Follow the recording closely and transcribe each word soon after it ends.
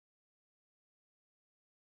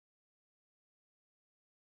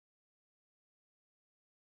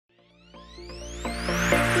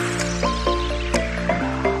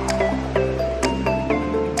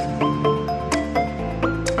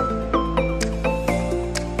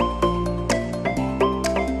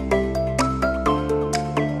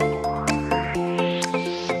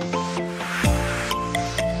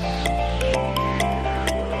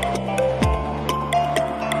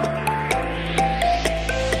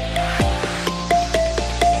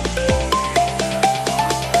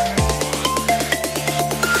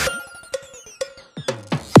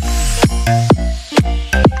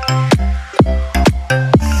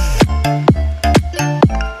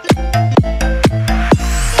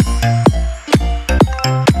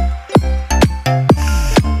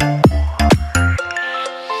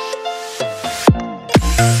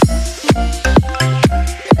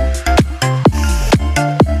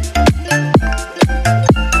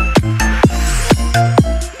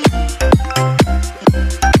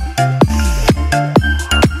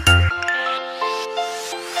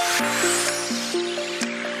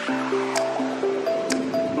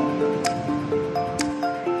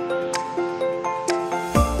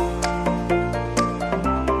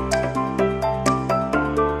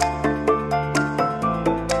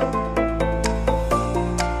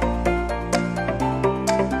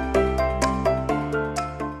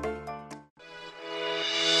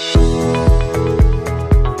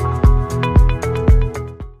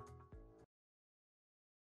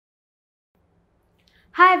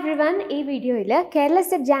everyone, in this video, Kerala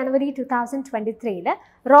State January 2023,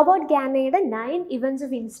 Robert Gagne 9 events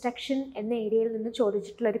of instruction in the area of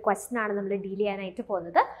question deal.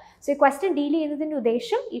 So, this question deal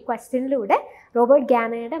this question Robert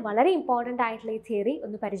Gagne very important theory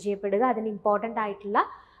important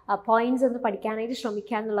points in this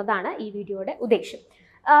video.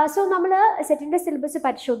 So, we will set in the syllabus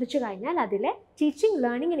teaching,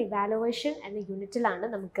 learning and evaluation and the unit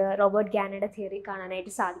Robert Gagne theory.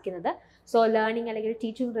 So, learning and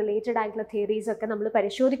teaching related theories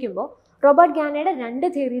Robert Gagne two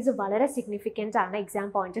theories are significant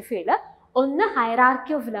exam point of view. One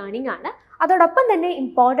hierarchy of learning that's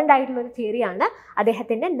important theory is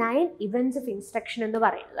 9 events of instruction.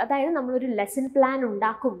 That is, we have a lesson plan.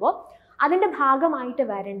 അതിന്റെ ഭാഗമായിട്ട്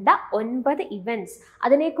വരേണ്ട 9 events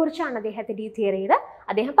അതിനെക്കുറിച്ചാണ് അദ്ദേഹത്തിന്റെ ഈ തിയറിയിൽ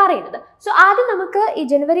അദ്ദേഹം പറയുന്നത്. So ആദ്യം നമുക്ക് ഈ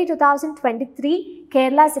ജനുവരി 2023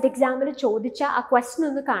 കേരള സെറ്റ് എക്സാമിൽ ചോദിച്ച ആ ക്വസ്റ്റ്യൻ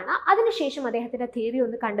ഒന്ന് കാണാം. അതിനുശേഷം അദ്ദേഹത്തിന്റെ തിയറി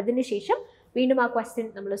ഒന്ന് കണ്ടതിന് ശേഷം വീണ്ടും ആ ക്വസ്റ്റ്യൻ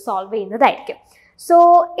നമ്മൾ സോൾവ് ചെയ്യുന്നതായിരിക്കും. സോ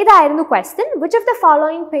ഇതായിരുന്നു question. Which of the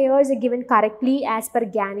following pairs are given correctly as per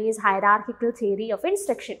Gagne's hierarchical theory of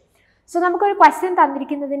instruction? So, we have a question in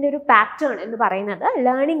pattern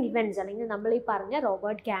learning events. We have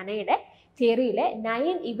Robert Gagne theory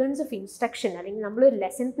 9 events of instruction. We have a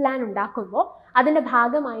lesson plan. We have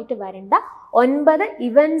 9 events.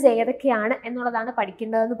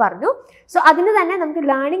 So, we have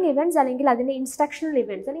learning events and instructional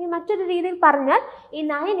events. We have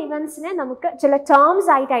 9 events. We have terms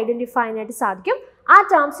identify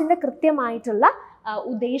terms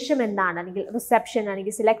ഉദ്ദേശം എന്താണ് അല്ലെങ്കിൽ reception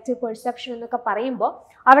അല്ലെങ്കിൽ selective perception എന്നൊക്കെ പറയുമ്പോൾ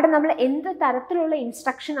അവിടെ നമ്മൾ എന്ത് തരത്തിലുള്ള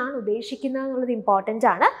ഇൻസ്ട്രക്ഷൻ ആണ് ഉദ്ദേശിക്കുന്നത് എന്നുള്ളത് ഇമ്പോർട്ടൻ്റ്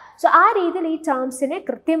ആണ്. സോ ആ രീതിയിൽ ഈ ടേംസിനെ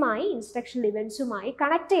കൃത്യമായി ഇൻസ്ട്രക്ഷണൽ ഇവൻറ്റ്സുമായി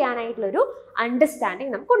കണക്ട് ചെയ്യാനായിട്ടുള്ള ഒരു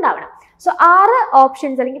അണ്ടർസ്റ്റാൻഡിങ് നമുക്ക് ഉണ്ടാവണം. സോ 6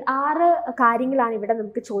 ഓപ്ഷൻസ് അല്ലെങ്കിൽ 6 കാര്യങ്ങളാണ് ഇവിടെ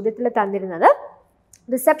നമുക്ക് ചോദ്യത്തിൽ തന്നിരുന്നത്.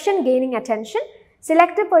 Reception gaining attention,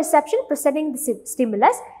 selective perception presenting the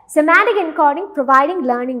stimulus, semantic encoding providing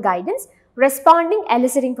learning guidance, responding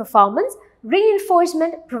eliciting performance,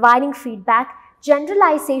 reinforcement providing feedback,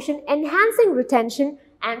 generalization enhancing retention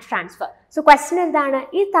and transfer. So question endana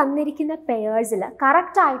ee tannirikkunna pairs il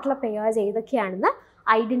correct aayittulla pairs edakkeyanennu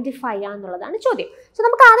identify cheyanulladana chodyam. So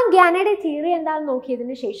namukku aadham Gagne theory endanu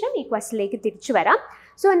nokkiyadinu shesham ee question like thirichu varam.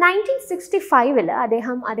 So 1965 il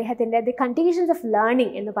അദ്ദേഹത്തിന്റെ The Conditions of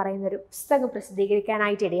Learning എന്ന് പറയുന്ന ഒരു പുസ്തകം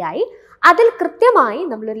പ്രസിദ്ധീകരിക്കാനായിട്ട് ഇടയായി. അതിൽ കൃത്യമായി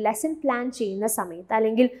നമ്മൾ ഒരു ലെസൺ പ്ലാൻ ചെയ്യുന്ന സമയത്ത്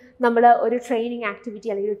അല്ലെങ്കിൽ നമ്മൾ ഒരു ട്രെയിനിങ് ആക്ടിവിറ്റി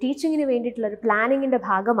അല്ലെങ്കിൽ ഒരു ടീച്ചിങ്ങിന് വേണ്ടിയിട്ടുള്ള ഒരു പ്ലാനിങ്ങിന്റെ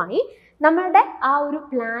ഭാഗമായി നമ്മളുടെ ആ ഒരു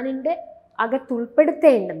പ്ലാനിന്റെ അകത്ത്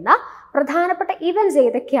ഉൾപ്പെടുത്തേണ്ടുന്ന പ്രധാനപ്പെട്ട ഇവന്റ്സ്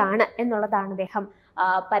ഏതൊക്കെയാണ് എന്നുള്ളതാണ് അദ്ദേഹം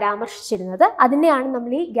പരാമർശിച്ചിരുന്നത്. അതിനെയാണ്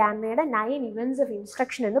നമ്മൾ ഈ ഗാഗ്നെയുടെ 9 events of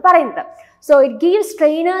instruction എന്ന് പറയുന്നത്. So it gives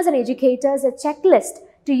trainers and educators a checklist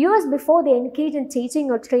to use before they engage in teaching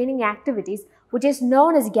or training activities, which is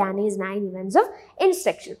known as Gagne's 9 events of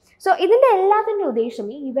instruction. So ഇതിന്റെ എല്ലാത്തിന്റെ ഉദ്ദേശം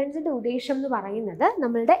ഈ ഇവന്റ്സിന്റെ ഉദ്ദേശം എന്ന് പറയുന്നത്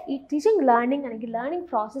നമ്മളുടെ ഈ ടീച്ചിങ് ലേണിംഗ് അല്ലെങ്കിൽ ലേണിംഗ്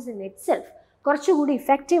പ്രോസസ് ഇൻ ഇറ്റ്സെൽഫ് കുറച്ചുകൂടി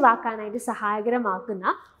ഇഫക്റ്റീവ് ആക്കാനായിട്ട് സഹായകരമാക്കുന്ന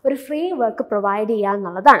ഒരു ഫ്രെയിം വർക്ക് പ്രൊവൈഡ് ചെയ്യുക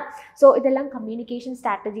എന്നുള്ളതാണ്. സോ ഇതെല്ലാം കമ്മ്യൂണിക്കേഷൻ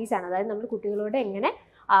സ്ട്രാറ്റജീസ് ആണ്. അതായത് നമ്മൾ കുട്ടികളോട് എങ്ങനെ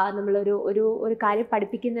ഒരു കാര്യം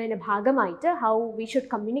പഠിപ്പിക്കുന്നതിൻ്റെ ഭാഗമായിട്ട് how we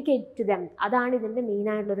should communicate to them, അതാണ് ഇതിൻ്റെ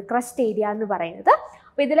മെയിനായിട്ടുള്ളൊരു ക്രസ്റ്റ് ഏരിയ എന്ന് പറയുന്നത്.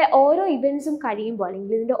 അപ്പോൾ ഇതിലെ ഓരോ ഇവൻറ്റ്സും കഴിയുമ്പോൾ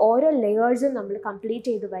അല്ലെങ്കിൽ ഇതിൻ്റെ ഓരോ ലെയേഴ്സും നമ്മൾ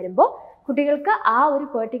കംപ്ലീറ്റ് ചെയ്ത് വരുമ്പോൾ കുട്ടികൾക്ക് ആ ഒരു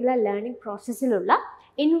പെർട്ടിക്കുലർ ലേണിംഗ് പ്രോസസ്സിലുള്ള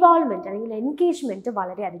ഇൻവോൾവ്മെൻറ്റ് അല്ലെങ്കിൽ എൻഗേജ്മെൻറ്റ്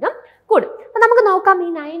വളരെയധികം കൂടും. അപ്പോൾ നമുക്ക് നോക്കാം ഈ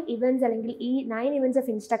 9 events അല്ലെങ്കിൽ ഈ 9 events ഓഫ്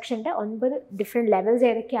ഇൻസ്ട്രക്ഷൻ്റെ 9 ഡിഫറെൻറ്റ് ലെവൽസ്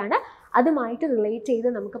ഏതൊക്കെയാണ്, അതുമായിട്ട് റിലേറ്റ് ചെയ്ത്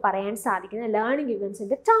നമുക്ക് പറയാൻ സാധിക്കുന്ന ലേണിംഗ്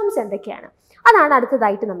ഇവൻറ്റ്സിൻ്റെ ടേംസ് എന്തൊക്കെയാണ്, അതാണ്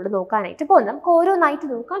അടുത്തതായിട്ട് നമ്മൾ നോക്കാനായിട്ട് പോകുന്നത്. നമുക്ക് ഓരോന്നായിട്ട്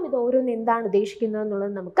നോക്കാം. ഇത് ഓരോന്ന് എന്താണ് ഉദ്ദേശിക്കുന്നത്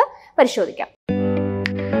എന്നുള്ളത് നമുക്ക് പരിശോധിക്കാം.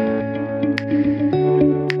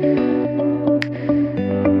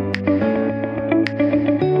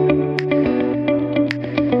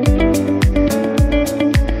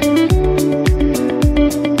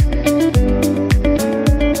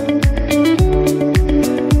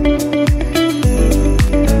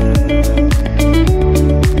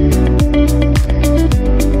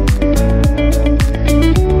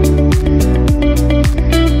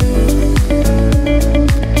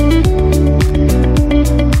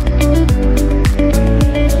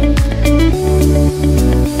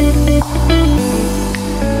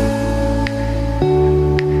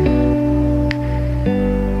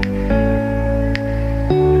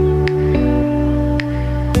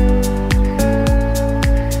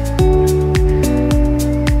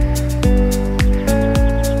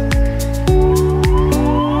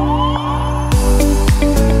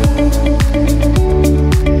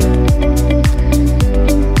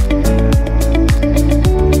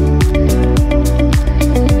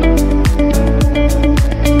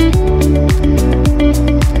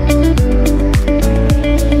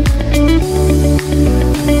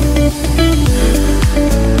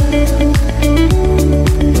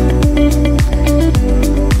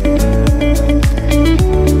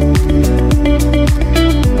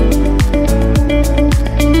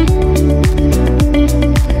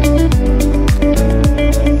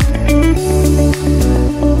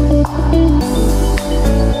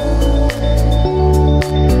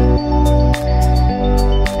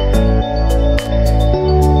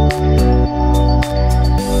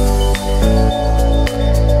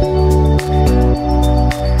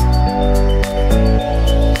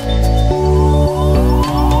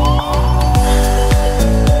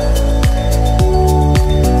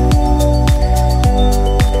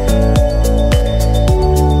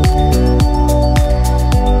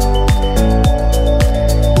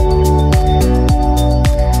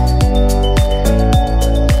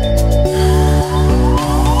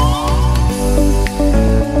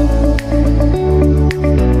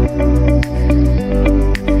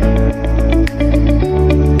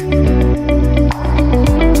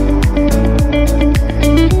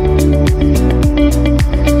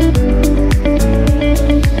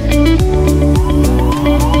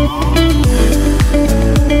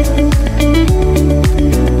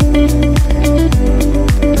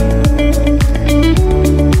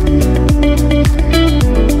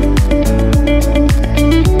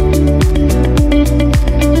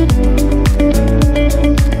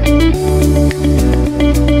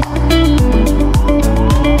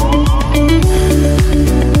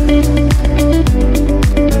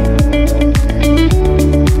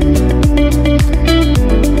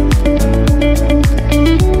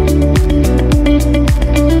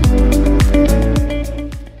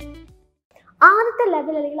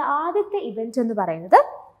 ലെവൽ അല്ലെങ്കിൽ ആദ്യത്തെ ഇവൻറ്റ് എന്ന് പറയുന്നത്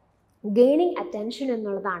ഗെയിനിങ് അറ്റൻഷൻ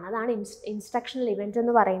എന്നുള്ളതാണ്. അതാണ് ഇൻസ്ട്രക്ഷണൽ ഇവൻറ്റ്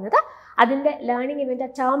എന്ന് പറയുന്നത്. അതിൻ്റെ ലേണിംഗ് ഇവൻറ്റ്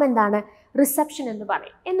ടേം എന്താണ്? റിസപ്ഷൻ എന്ന്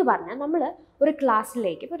പറയും. എന്ന് പറഞ്ഞാൽ നമ്മൾ ഒരു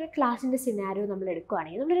ക്ലാസ്സിലേക്ക്, ഇപ്പോൾ ഒരു ക്ലാസ്സിൻ്റെ സിനാരിയോ നമ്മൾ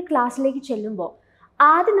എടുക്കുകയാണെങ്കിൽ, നമ്മളൊരു ക്ലാസ്സിലേക്ക് ചെല്ലുമ്പോൾ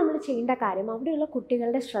ആദ്യം നമ്മൾ ചെയ്യേണ്ട കാര്യം അവിടെയുള്ള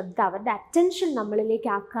കുട്ടികളുടെ ശ്രദ്ധ, അവരുടെ അറ്റൻഷൻ നമ്മളിലേക്ക്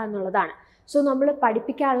ആക്കുക എന്നുള്ളതാണ്. സോ നമ്മൾ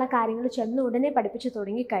പഠിപ്പിക്കാനുള്ള കാര്യങ്ങൾ ചെന്ന് ഉടനെ പഠിപ്പിച്ച്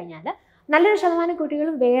തുടങ്ങിക്കഴിഞ്ഞാൽ നല്ലൊരു ശതമാനം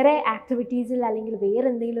കുട്ടികളും വേറെ ആക്ടിവിറ്റീസിൽ അല്ലെങ്കിൽ വേറെ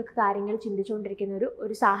എന്തെങ്കിലുമൊക്കെ കാര്യങ്ങൾ ചിന്തിച്ചുകൊണ്ടിരിക്കുന്ന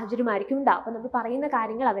ഒരു സാഹചര്യമായിരിക്കും ഉണ്ടാകും. അപ്പോൾ നമ്മൾ പറയുന്ന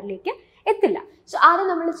കാര്യങ്ങൾ അവരിലേക്ക് എത്തില്ല. സോ ആദ്യം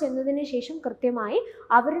നമ്മൾ ചെന്നതിന് ശേഷം കൃത്യമായി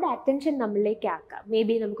അവരുടെ അറ്റൻഷൻ നമ്മളിലേക്ക് ആക്കുക. മേ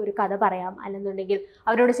ബി നമുക്കൊരു കഥ പറയാം, അല്ലെന്നുണ്ടെങ്കിൽ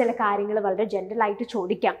അവരോട് ചില കാര്യങ്ങൾ വളരെ ജനറലായിട്ട്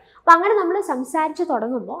ചോദിക്കാം. അപ്പോൾ അങ്ങനെ നമ്മൾ സംസാരിച്ച്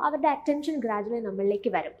തുടങ്ങുമ്പോൾ അവരുടെ അറ്റൻഷൻ ഗ്രാജുവലി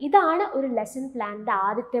നമ്മളിലേക്ക് വരും. ഇതാണ് ഒരു ലെസൺ പ്ലാനിൻ്റെ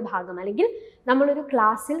ആദ്യത്തെ ഭാഗം. അല്ലെങ്കിൽ നമ്മളൊരു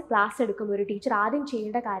ക്ലാസ് എടുക്കുമ്പോൾ ഒരു ടീച്ചർ ആദ്യം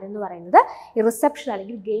ചെയ്യേണ്ട കാര്യം എന്ന് പറയുന്നത് ഈ റിസപ്ഷൻ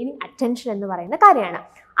അല്ലെങ്കിൽ ഗെയിനിങ് അറ്റൻഷൻ എന്ന് പറയുന്ന കാര്യമാണ്.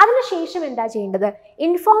 അതിനുശേഷം എന്താ ചെയ്യേണ്ടത്?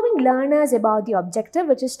 Informing learners about the objective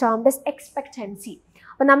which is termed as expectancy.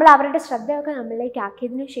 അപ്പോൾ നമ്മൾ അവരുടെ ശ്രദ്ധയൊക്കെ നമ്മളിലേക്ക്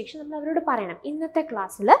ആക്കിയതിനു ശേഷം നമ്മൾ അവരോട് പറയണം, ഇന്നത്തെ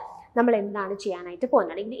ക്ലാസ്സിൽ നമ്മൾ എന്താണ് ചെയ്യാനായിട്ട്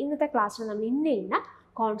പോകുന്നത്, അല്ലെങ്കിൽ ഇന്നത്തെ ക്ലാസ്സിൽ നമ്മൾ ഇന്ന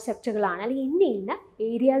കോൺസെപ്റ്റുകളാണ് അല്ലെങ്കിൽ ഇന്ന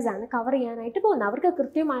ഏരിയാസാണ് കവർ ചെയ്യാനായിട്ട് പോകുന്നത്. അവർക്ക്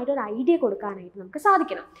കൃത്യമായിട്ടൊരു ഐഡിയ കൊടുക്കാനായിട്ട് നമുക്ക്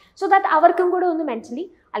സാധിക്കണം. സോ ദാറ്റ് അവർക്കും കൂടെ ഒന്ന് മെൻ്റലി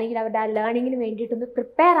അല്ലെങ്കിൽ അവരുടെ ആ ലേണിങ്ങിന് വേണ്ടിയിട്ടൊന്ന്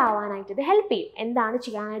പ്രിപ്പയർ ആവാനായിട്ട് ഇത് ഹെൽപ്പ് ചെയ്യും. എന്താണ്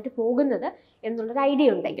ചെയ്യാനായിട്ട് പോകുന്നത് എന്നുള്ളൊരു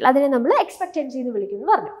ഐഡിയ ഉണ്ടെങ്കിൽ അതിനെ നമ്മൾ എക്സ്പെക്റ്റൻസി എന്ന് വിളിക്കുന്നു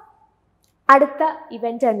പറഞ്ഞു. അടുത്ത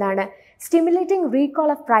ഇവൻറ്റ് എന്താണ്? Stimulating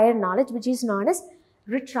recall of prior knowledge which is known as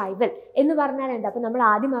റിട്രൈവൽ എന്ന് പറഞ്ഞാൽ എന്താ? അപ്പോൾ നമ്മൾ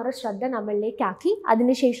ആദ്യം അവരുടെ ശ്രദ്ധ നമ്മളിലേക്കാക്കി,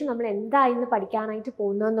 അതിനുശേഷം നമ്മൾ എന്താ ഇന്ന് പഠിക്കാനായിട്ട്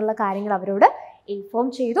പോകുന്നതെന്നുള്ള കാര്യങ്ങൾ അവരോട് ഇൻഫോം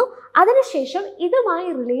ചെയ്തു. അതിനുശേഷം ഇതുമായി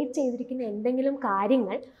റിലേറ്റ് ചെയ്തിരിക്കുന്ന എന്തെങ്കിലും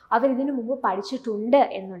കാര്യങ്ങൾ അവരിതിനു മുമ്പ് പഠിച്ചിട്ടുണ്ട്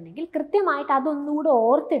എന്നുണ്ടെങ്കിൽ കൃത്യമായിട്ട് അതൊന്നുകൂടെ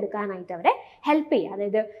ഓർത്തെടുക്കാനായിട്ട് അവരെ ഹെൽപ്പ് ചെയ്യുക.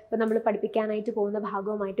 അതായത് ഇപ്പോൾ നമ്മൾ പഠിപ്പിക്കാനായിട്ട് പോകുന്ന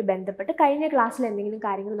ഭാഗവുമായിട്ട് ബന്ധപ്പെട്ട് കഴിഞ്ഞ ക്ലാസ്സിൽ എന്തെങ്കിലും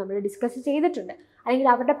കാര്യങ്ങൾ നമ്മൾ ഡിസ്കസ് ചെയ്തിട്ടുണ്ട്, അല്ലെങ്കിൽ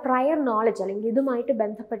അവരുടെ പ്രയർ നോളജ് അല്ലെങ്കിൽ ഇതുമായിട്ട്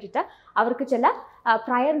ബന്ധപ്പെട്ടിട്ട് അവർക്ക് ചില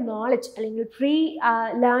പ്രയർ നോളജ് അല്ലെങ്കിൽ പ്രീ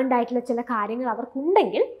ലേൺഡ് ആയിട്ടുള്ള ചില കാര്യങ്ങൾ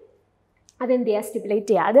അവർക്കുണ്ടെങ്കിൽ അതെന്ത് ചെയ്യുക?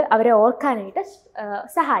 സ്റ്റിമുലേറ്റ് ചെയ്യുക. അത് അവരെ ഓർക്കാനായിട്ട്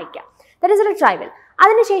സഹായിക്കാം. That is റിട്രൈവൽ.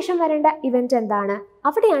 അതിനുശേഷം വരേണ്ട ഇവൻറ്റ് എന്താണ്?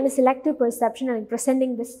 അവിടെയാണ് സെലക്റ്റീവ് പെർസെപ്ഷൻ അല്ലെങ്കിൽ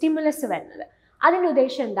പ്രസൻറ്റിംഗ് ദ സ്റ്റിമുലസ് വരുന്നത്. അതിൻ്റെ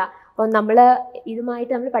ഉദ്ദേശം എന്താ? അപ്പോൾ നമ്മൾ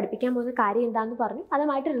പഠിപ്പിക്കാൻ പോകുന്ന കാര്യം എന്താണെന്ന് പറഞ്ഞു,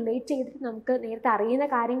 അതുമായിട്ട് റിലേറ്റ് ചെയ്തിട്ട് നമുക്ക് നേരത്തെ അറിയുന്ന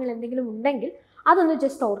കാര്യങ്ങൾ എന്തെങ്കിലും ഉണ്ടെങ്കിൽ അതൊന്ന്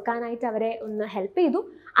ജസ്റ്റ് ഓർക്കാനായിട്ട് അവരെ ഒന്ന് ഹെൽപ്പ് ചെയ്തു.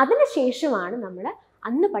 അതിനുശേഷമാണ് നമ്മൾ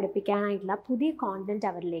അന്ന് പഠിപ്പിക്കാനായിട്ടുള്ള പുതിയ കോണ്ടന്റ്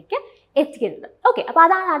അവരിലേക്ക് എത്തിക്കുന്നത്. ഓക്കെ, അപ്പോൾ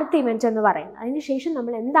അതാണ് അടുത്ത ഇവൻറ്റ് എന്ന് പറയുന്നത്. അതിനുശേഷം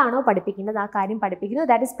നമ്മൾ എന്താണോ പഠിപ്പിക്കുന്നത് ആ കാര്യം പഠിപ്പിക്കുന്നു.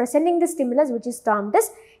 That is presenting the stimulus which is termed as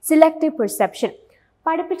selective perception.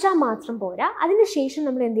 പഠിപ്പിച്ചാൽ മാത്രം പോരാ, അതിനുശേഷം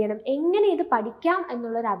നമ്മൾ എന്ത് ചെയ്യണം? എങ്ങനെ ഇത് പഠിക്കാം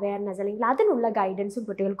എന്നുള്ളൊരു അവയർനെസ് അല്ലെങ്കിൽ അതിനുള്ള ഗൈഡൻസും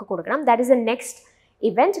കുട്ടികൾക്ക് കൊടുക്കണം. That is A next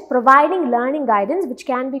event, providing learning guidance which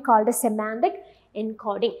can be called A semantic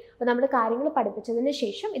encoding. അപ്പോൾ നമ്മൾ കാര്യങ്ങൾ പഠിപ്പിച്ചതിന്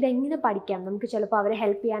ശേഷം ഇതെങ്ങനെ പഠിക്കാം, നമുക്ക് ചിലപ്പോൾ അവരെ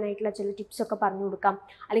ഹെൽപ്പ് ചെയ്യാനായിട്ടുള്ള ചില ടിപ്സൊക്കെ പറഞ്ഞു കൊടുക്കാം,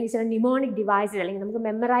 അല്ലെങ്കിൽ ചില നിമോണിക് ഡിവൈസസ് അല്ലെങ്കിൽ നമുക്ക്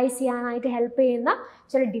മെമ്മറൈസ് ചെയ്യാനായിട്ട് ഹെൽപ്പ് ചെയ്യുന്ന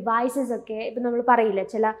ചില ഡിവൈസസ് ഒക്കെ ഇപ്പോൾ നമ്മൾ പറയില്ല,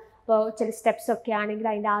 ചില സ്റ്റെപ്സ് ഒക്കെ ആണെങ്കിൽ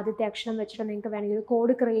അതിൻ്റെ ആദ്യത്തെ അക്ഷരം വെച്ചിട്ട് നിങ്ങൾക്ക് വേണമെങ്കിൽ ഒരു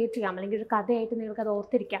കോഡ് ക്രിയേറ്റ് ചെയ്യാം, അല്ലെങ്കിൽ ഒരു കഥയായിട്ട് നിങ്ങൾക്ക് അത്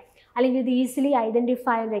ഓർത്തിരിക്കാം, അല്ലെങ്കിൽ ഇത് easily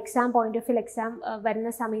identify exam point of view exam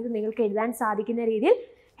വരുന്ന സമയത്ത് നിങ്ങൾക്ക് എഴുതാൻ സാധിക്കുന്ന രീതിയിൽ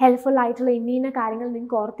ഹെൽപ്ഫുൾ ആയിട്ടുള്ള ഇന്ന കാര്യങ്ങൾ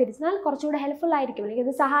നിങ്ങൾക്ക് ഓർത്തിരിച്ചാൽ കുറച്ചുകൂടെ ഹെൽപ്ഫുൾ ആയിരിക്കും, അല്ലെങ്കിൽ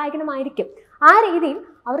ഇത് സഹായകരമായിരിക്കും. ആ രീതിയിൽ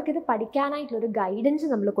അവർക്കിത് പഠിക്കാനായിട്ടുള്ളൊരു ഗൈഡൻസ്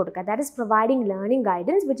നമ്മൾ കൊടുക്കുക. That is providing learning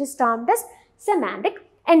guidance which is termed as semantic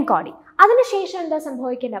encoding. അതിനുശേഷം എന്താ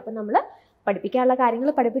സംഭവിക്കേണ്ടത്? അപ്പം നമ്മൾ പഠിപ്പിക്കാനുള്ള കാര്യങ്ങൾ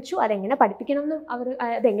പഠിപ്പിച്ചു, അതെങ്ങനെ പഠിക്കണം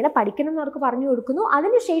എന്ന് അവർക്ക് പറഞ്ഞു കൊടുക്കുന്നു.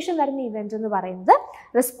 അതിനുശേഷം വരുന്ന ഇവൻറ്റ് എന്ന് പറയുന്നത്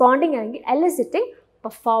റെസ്പോണ്ടിങ് അല്ലെങ്കിൽ എലിസിറ്റിംഗ്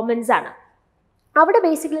പെർഫോമൻസ് ആണ്. അവിടെ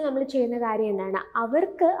ബേസിക്കലി നമ്മൾ ചെയ്യുന്ന കാര്യം എന്താണ്? അവർ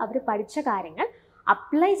പഠിച്ച കാര്യങ്ങൾ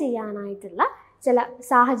അപ്ലൈ ചെയ്യാനായിട്ടുള്ള ചില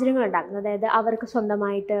സാഹചര്യങ്ങൾ ഉണ്ടാക്കുന്നത്. അതായത് അവർക്ക്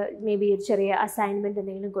സ്വന്തമായിട്ട് മേ ബി ഒരു ചെറിയ അസൈൻമെൻറ്റ്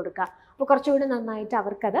എന്തെങ്കിലും കൊടുക്കുക. അപ്പോൾ കുറച്ചുകൂടി നന്നായിട്ട്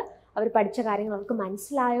അവർ പഠിച്ച കാര്യങ്ങൾ അവർക്ക്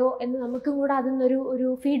മനസ്സിലായോ എന്ന് നമുക്കും കൂടെ അതിന്നൊരു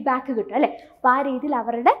ഫീഡ്ബാക്ക് കിട്ടും അല്ലേ. അപ്പോൾ ആ രീതിയിൽ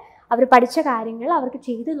അവർ പഠിച്ച കാര്യങ്ങൾ അവർക്ക്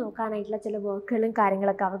ചെയ്ത് നോക്കാനായിട്ടുള്ള ചില വർക്കുകളും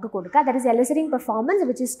കാര്യങ്ങളൊക്കെ അവർക്ക് കൊടുക്കുക. That is eliciting performance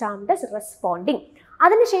which is termed as responding.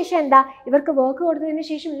 അതിനുശേഷം എന്താ? ഇവർക്ക് വർക്ക് കൊടുത്തതിന്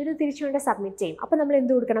ശേഷം ഇവർ തിരിച്ചുകൊണ്ട് സബ്മിറ്റ് ചെയ്യും. അപ്പോൾ നമ്മൾ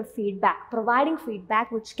എന്ത് കൊടുക്കണം? Feedback, providing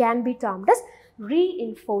feedback which can be termed as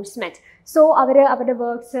reinforcement. So അവരുടെ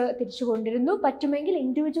വർക്ക്സ് തിരിച്ചു കൊണ്ടിരുന്നു. പറ്റുമെങ്കിൽ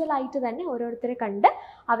ഇൻഡിവിജ്വൽ ആയിട്ട് തന്നെ ഓരോരുത്തരെ കണ്ട്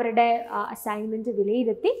അവരുടെ അസൈൻമെൻറ്റ്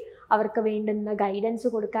വിലയിരുത്തി അവർക്ക് വേണ്ടുന്ന ഗൈഡൻസ്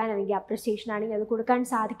കൊടുക്കാൻ അല്ലെങ്കിൽ അപ്രിസിയേഷൻ ആണെങ്കിൽ അത് കൊടുക്കാൻ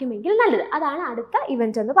സാധിക്കുമെങ്കിൽ നല്ലത്. അതാണ് അടുത്ത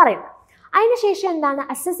ഇവൻറ്റ് എന്ന് പറയുന്നത്. അതിനുശേഷം എന്താണ്?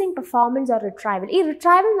 Assessing performance or റിട്രൈവൽ. ഈ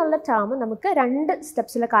റിട്രൈവൽ എന്നുള്ള ടേം നമുക്ക് 2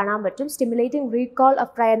 സ്റ്റെപ്സിൽ കാണാൻ പറ്റും. Stimulating recall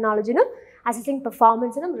of prayer നോളജിനും assessing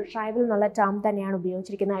പെർഫോമൻസിനും റിട്രൈവൽ എന്നുള്ള ടേം തന്നെയാണ്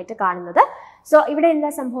ഉപയോഗിച്ചിരിക്കുന്നതായിട്ട് കാണുന്നത്. സോ ഇവിടെ എന്താ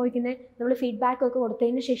സംഭവിക്കുന്നത്, നമ്മൾ ഫീഡ്ബാക്ക് ഒക്കെ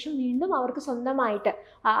കൊടുത്തതിന് ശേഷം വീണ്ടും അവർക്ക് സ്വന്തമായിട്ട്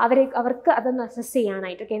അവർക്ക് അതൊന്ന് അസസ്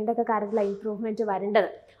ചെയ്യാനായിട്ട് എന്തൊക്കെ കാര്യത്തിലുള്ള ഇമ്പ്രൂവ്മെൻറ്റ് വരേണ്ടത്,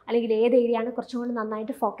 അല്ലെങ്കിൽ ഏത് ഏരിയയാണ് കുറച്ചും കൂടി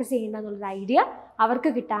നന്നായിട്ട് ഫോക്കസ് ചെയ്യേണ്ടതെന്നുള്ളൊരു ഐഡിയ അവർക്ക്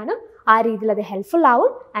കിട്ടാനും ആ രീതിയിൽ അത് ഹെൽപ്ഫുൾ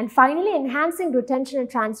ആവും. And finally enhancing retention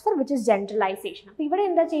and transfer which is generalisation. അപ്പോൾ ഇവിടെ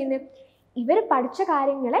എന്താ ചെയ്യുന്നത്, ഇവർ പഠിച്ച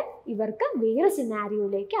കാര്യങ്ങളെ ഇവർക്ക് വേറെ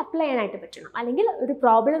സിനാരിയോയിലേക്ക് അപ്ലൈ ചെയ്യാനായിട്ട് പറ്റണം. അല്ലെങ്കിൽ ഒരു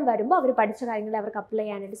പ്രോബ്ലം വരുമ്പോൾ അവർ പഠിച്ച കാര്യങ്ങളെ അവർക്ക് അപ്ലൈ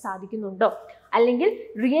ചെയ്യാനായിട്ട് സാധിക്കുന്നുണ്ടോ, അല്ലെങ്കിൽ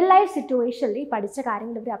റിയൽ ലൈഫ് സിറ്റുവേഷനിൽ ഈ പഠിച്ച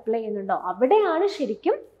കാര്യങ്ങൾ ഇവർ അപ്ലൈ ചെയ്യുന്നുണ്ടോ, അവിടെയാണ്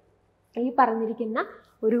ശരിക്കും ഈ പറഞ്ഞിരിക്കുന്ന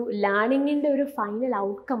ഒരു ലേണിങ്ങിൻ്റെ ഒരു ഫൈനൽ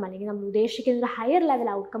ഔട്ട്കം, അല്ലെങ്കിൽ നമ്മൾ ഉദ്ദേശിക്കുന്ന ഒരു ഹയർ ലെവൽ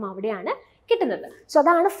ഔട്ട്കം അവിടെയാണ് കിട്ടുന്നത്. സോ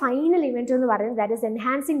അതാണ് ഫൈനൽ ഇവൻറ്റ് എന്ന് പറയുന്നത്. That is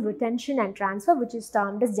enhancing retention and transfer which is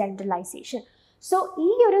termed as generalisation. So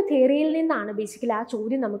ഈ ഒരു തിയറിയിൽ നിന്നാണ് ബേസിക്കലി ആ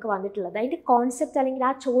ചോദ്യം നമുക്ക് വന്നിട്ടുള്ളത്. അതിൻ്റെ കോൺസെപ്റ്റ് അല്ലെങ്കിൽ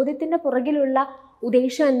ആ ചോദ്യത്തിൻ്റെ പുറകിലുള്ള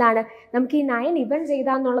ഉദ്ദേശം എന്താണ്, നമുക്ക് ഈ 9 ഇവൻറ്റ്സ്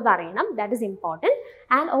ഏതാണെന്നുള്ളത് അറിയണം. That is important.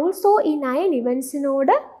 And also ഈ 9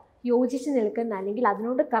 ഇവൻറ്റ്സിനോട് യോജിച്ച് നിൽക്കുന്ന അല്ലെങ്കിൽ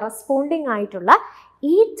അതിനോട് കറസ്പോണ്ടിങ് ആയിട്ടുള്ള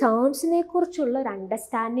ഈ ടേംസിനെ കുറിച്ചുള്ള ഒരു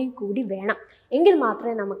അണ്ടർസ്റ്റാൻഡിങ് കൂടി വേണം. എങ്കിൽ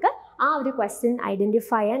മാത്രമേ നമുക്ക് ആ ഒരു ക്വസ്റ്റ്യൻ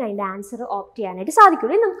ഐഡൻറ്റിഫൈ ചെയ്യാൻ, അതിൻ്റെ ആൻസർ ഓപ്റ്റ് ചെയ്യാനായിട്ട്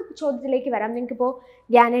സാധിക്കുള്ളൂ. നമുക്ക് ചോദ്യത്തിലേക്ക് വരാം. നിങ്ങൾക്കിപ്പോൾ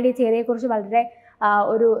ഗ്യാനയുടെ തിയറിയെക്കുറിച്ച് വളരെ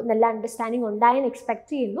ഒരു നല്ല അണ്ടർസ്റ്റാൻഡിങ് ഉണ്ടായെന്ന് എക്സ്പെക്ട്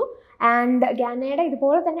ചെയ്യുന്നു. ആൻഡ് ഗ്യാനയുടെ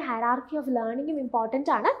ഇതുപോലെ തന്നെ ഹയറാർക്കി ഓഫ് ലേണിംഗും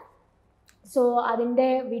ഇമ്പോർട്ടൻ്റ് ആണ്. സോ അതിൻ്റെ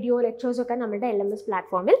വീഡിയോ ലെക്ചേഴ്സൊക്കെ നമ്മുടെ LMS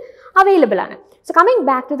പ്ലാറ്റ്ഫോമിൽ അവൈലബിൾ ആണ്. So coming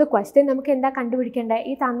back to the question, നമുക്ക് എന്താ കണ്ടുപിടിക്കേണ്ടത്,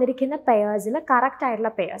 ഈ തന്നിരിക്കുന്ന പെയേഴ്സിൽ കറക്റ്റ്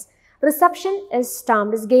ആയിട്ടുള്ള pairs. Reception is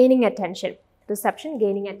termed as gaining attention. Reception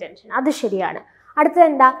gaining attention, അത് ശരിയാണ്. അടുത്തത്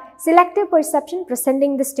എന്താ, selective perception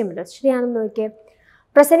presenting the stimulus. ശരിയാണെന്ന് നോക്കിയേ.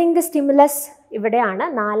 പ്രസൻറ്റിംഗ് ദ സ്റ്റിമുലസ് ഇവിടെയാണ്,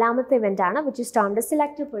 നാലാമത്തെ ഇവൻ്റ് ആണ്, which is termed as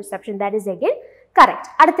selective perception. That is again correct.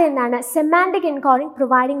 അടുത്ത എന്താണ്, semantic encoding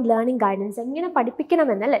providing learning guidance. എങ്ങനെ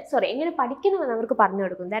പഠിപ്പിക്കണമെന്നല്ലേ, എങ്ങനെ പഠിക്കണമെന്ന് അവർക്ക് പറഞ്ഞു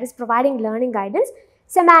കൊടുക്കും. That is providing learning guidance,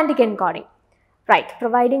 semantic encoding. Right,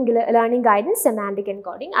 providing learning guidance, semantic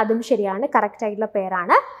encoding, അതും ശരിയാണ്, കറക്റ്റ് ആയിട്ടുള്ള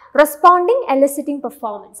പേരാണ്. റെസ്പോണ്ടിങ് എലിസിറ്റിംഗ്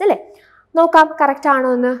പെർഫോമൻസ് അല്ലേ, നോക്കാം കറക്റ്റ് ആണോ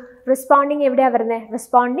എന്ന്. റെസ്പോണ്ടിങ് എവിടെയാണ് വരുന്നത്,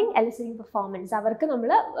 റെസ്പോണ്ടിങ് എലിസിറ്റിംഗ് പെർഫോമൻസ്. അവർക്ക്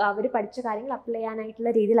അവർ പഠിച്ച കാര്യങ്ങൾ അപ്ലൈ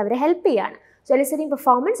ചെയ്യാനായിട്ടുള്ള രീതിയിൽ അവരെ ഹെൽപ്പ് ചെയ്യാണ്. സോ എലിസിറ്റിംഗ്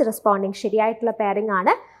പെർഫോമൻസ്, റെസ്പോണ്ടിങ് ശരിയായിട്ടുള്ള പെയറിംഗ്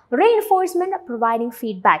ആണ്. റീഇൻഫോഴ്സ്മെൻറ്റ് പ്രൊവൈഡിങ്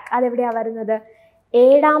ഫീഡ്ബാക്ക്, അതെവിടെയാണ് വരുന്നത്,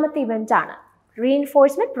 7ാമത്തെ ഇവൻ്റ് ആണ്.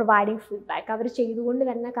 റീഇൻഫോഴ്സ്മെൻറ്റ് പ്രൊവൈഡിങ് ഫീഡ്ബാക്ക്, അവർ ചെയ്തുകൊണ്ട്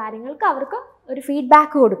വരുന്ന കാര്യങ്ങൾക്ക് അവർക്ക് ഒരു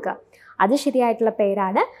ഫീഡ്ബാക്ക് കൊടുക്കുക, അത് ശരിയായിട്ടുള്ള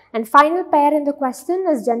പേരാണ്. And final pair in the question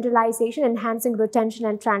is generalisation enhancing retention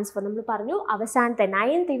and transfer. നമ്മൾ പറഞ്ഞു അവസാനത്തെ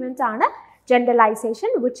 9th ഇവൻ്റ് ആണ് generalisation,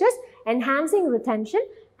 which is enhancing retention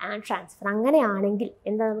and transfer. അങ്ങനെയാണെങ്കിൽ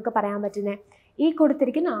എന്താ നമുക്ക് പറയാൻ പറ്റുന്നത്, ഈ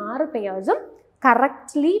കൊടുത്തിരിക്കുന്ന 6 പെയേഴ്സും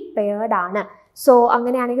കറക്റ്റ്ലി പെയർഡ് ആണ്. സോ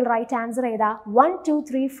അങ്ങനെയാണെങ്കിൽ റൈറ്റ് ആൻസർ ഏതാ, 1, 2,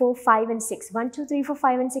 3, 4, 5 and 6. 1, 2, 3, 4,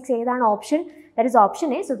 5 and 6 ഏതാണ് option, that is option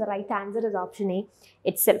A. So the right answer is option A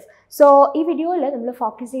itself. So ഈ വീഡിയോയിൽ നമ്മൾ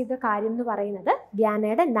ഫോക്കസ് ചെയ്ത കാര്യം എന്ന് പറയുന്നത്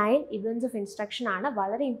ഗ്യാനയുടെ 9 ഇവൻറ്റ്സ് ഓഫ് ഇൻസ്ട്രക്ഷൻ ആണ്.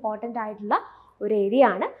 വളരെ ഇമ്പോർട്ടൻ്റ് ആയിട്ടുള്ള ഒരു ഏരിയ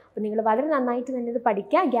ആണ്. അപ്പോൾ നിങ്ങൾ വളരെ നന്നായിട്ട് തന്നെ ഇത്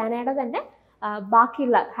പഠിക്കുക. ഗ്യാനയുടെ തന്നെ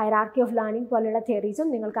ബാക്കിയുള്ള ഹൈറാർക്കി ഓഫ് ലേണിംഗ് പോലെയുള്ള തിയറീസും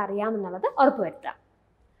നിങ്ങൾക്ക് അറിയാമെന്നുള്ളത് ഉറപ്പുവരുത്തുക.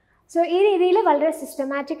 സോ ഈ രീതിയിൽ വളരെ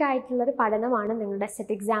സിസ്റ്റമാറ്റിക് ആയിട്ടുള്ളൊരു പഠനമാണ് നിങ്ങളുടെ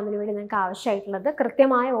സെറ്റ് എക്സാമിന് വേണ്ടി നിങ്ങൾക്ക് ആവശ്യമായിട്ടുള്ളത്.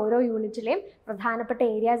 കൃത്യമായ ഓരോ യൂണിറ്റിലെയും പ്രധാനപ്പെട്ട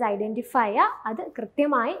ഏരിയാസ് ഐഡൻറ്റിഫൈ ചെയ്യുക, അത്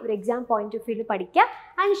കൃത്യമായി ഒരു എക്സാം പോയിന്റ് ഓഫ് വ്യൂവിൽ പഠിക്കുക,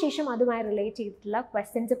 അതിനുശേഷം അതുമായി റിലേറ്റ് ചെയ്തിട്ടുള്ള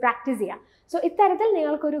ക്വസ്റ്റ്യൻസ് പ്രാക്ടീസ് ചെയ്യുക. സോ ഇത്തരത്തിൽ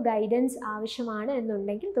നിങ്ങൾക്കൊരു ഗൈഡൻസ് ആവശ്യമാണ്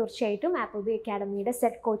എന്നുണ്ടെങ്കിൽ തീർച്ചയായിട്ടും ആപ്പിൾബി അക്കാഡമിയുടെ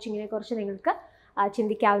സെറ്റ് കോച്ചിങ്ങിനെ കുറിച്ച് നിങ്ങൾക്ക്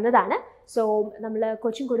ചിന്തിക്കാവുന്നതാണ്. സോ നമ്മൾ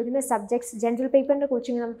കോച്ചിങ് കൊടുക്കുന്ന സബ്ജക്ട്സ് ജനറൽ പേപ്പറിൻ്റെ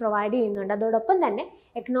കോച്ചിങ് നമ്മൾ പ്രൊവൈഡ് ചെയ്യുന്നുണ്ട്. അതോടൊപ്പം തന്നെ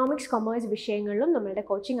എക്കണോമിക്സ്, കൊമേഴ്സ് വിഷയങ്ങളിലും നമ്മളുടെ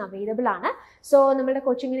കോച്ചിങ് അവൈലബിൾ ആണ്. സോ നമ്മളുടെ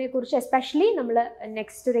കോച്ചിങ്ങിനെ കുറിച്ച് എസ്പെഷ്യലി നമ്മൾ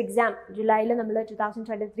നെക്സ്റ്റ് ഒരു എക്സാം ജൂലൈയിൽ നമ്മൾ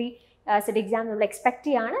 2023 സെറ്റ് എക്സാം നമ്മൾ എക്സ്പെക്ട്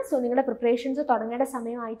ചെയ്യാണ്. സോ നിങ്ങളുടെ പ്രിപ്പറേഷൻസ് തുടങ്ങേണ്ട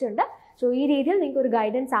സമയമായിട്ടുണ്ട്. സോ ഈ രീതിയിൽ നിങ്ങൾക്ക് ഒരു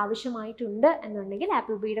ഗൈഡൻസ് ആവശ്യമായിട്ടുണ്ട് എന്നുണ്ടെങ്കിൽ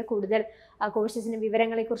ആപ്പിൾബിയുടെ കൂടുതൽ കോഴ്സസിൻ്റെ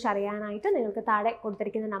വിവരങ്ങളെക്കുറിച്ച് അറിയാനായിട്ട് നിങ്ങൾക്ക് താഴെ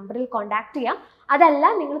കൊടുത്തിരിക്കുന്ന നമ്പറിൽ കോൺടാക്ട് ചെയ്യാം. അതല്ല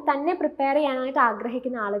നിങ്ങൾ തന്നെ പ്രിപ്പയർ ചെയ്യാനായിട്ട്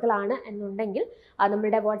ആഗ്രഹിക്കുന്ന ആളുകളാണ് എന്നുണ്ടെങ്കിൽ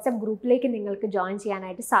നമ്മുടെ വാട്സപ്പ് ഗ്രൂപ്പിലേക്ക് നിങ്ങൾക്ക് ജോയിൻ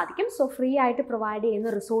ചെയ്യാനായിട്ട് സാധിക്കും. സോ ഫ്രീ ആയിട്ട് പ്രൊവൈഡ്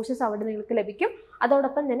ചെയ്യുന്ന റിസോഴ്സസ് അവിടെ നിങ്ങൾക്ക് ലഭിക്കും.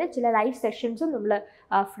 അതോടൊപ്പം തന്നെ ചില ലൈവ് സെഷൻസും നമ്മൾ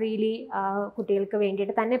ഫ്രീലി കുട്ടികൾക്ക്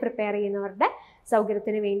വേണ്ടിയിട്ട് തന്നെ പ്രിപ്പയർ ചെയ്യുന്നവരുടെ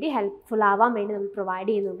സൗകര്യത്തിന് വേണ്ടി ഹെൽപ്ഫുൾ ആവാൻ വേണ്ടി നമ്മൾ പ്രൊവൈഡ്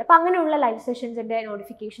ചെയ്യുന്നുണ്ട്. അപ്പോൾ അങ്ങനെയുള്ള ലൈവ് സെഷൻസിൻ്റെ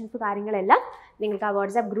നോട്ടിഫിക്കേഷൻസ് കാര്യങ്ങളെല്ലാം നിങ്ങൾക്ക് ആ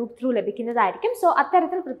വാട്സാപ്പ് ഗ്രൂപ്പ് ത്രൂ ലഭിക്കുന്നതായിരിക്കും. സോ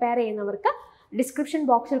അത്തരത്തിൽ പ്രിപ്പയർ ചെയ്യുന്നവർക്ക് ഡിസ്ക്രിപ്ഷൻ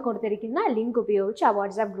ബോക്സിൽ കൊടുത്തിരിക്കുന്ന ലിങ്ക് ഉപയോഗിച്ച് ആ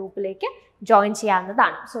വാട്സാപ്പ് ഗ്രൂപ്പിലേക്ക് ജോയിൻ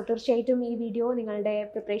ചെയ്യാവുന്നതാണ്. സോ തീർച്ചയായിട്ടും ഈ വീഡിയോ നിങ്ങളുടെ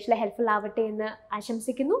പ്രിപ്പറേഷനിൽ ഹെൽപ്ഫുൾ ആവട്ടെ എന്ന്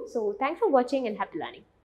ആശംസിക്കുന്നു. So thanks for watching and happy learning.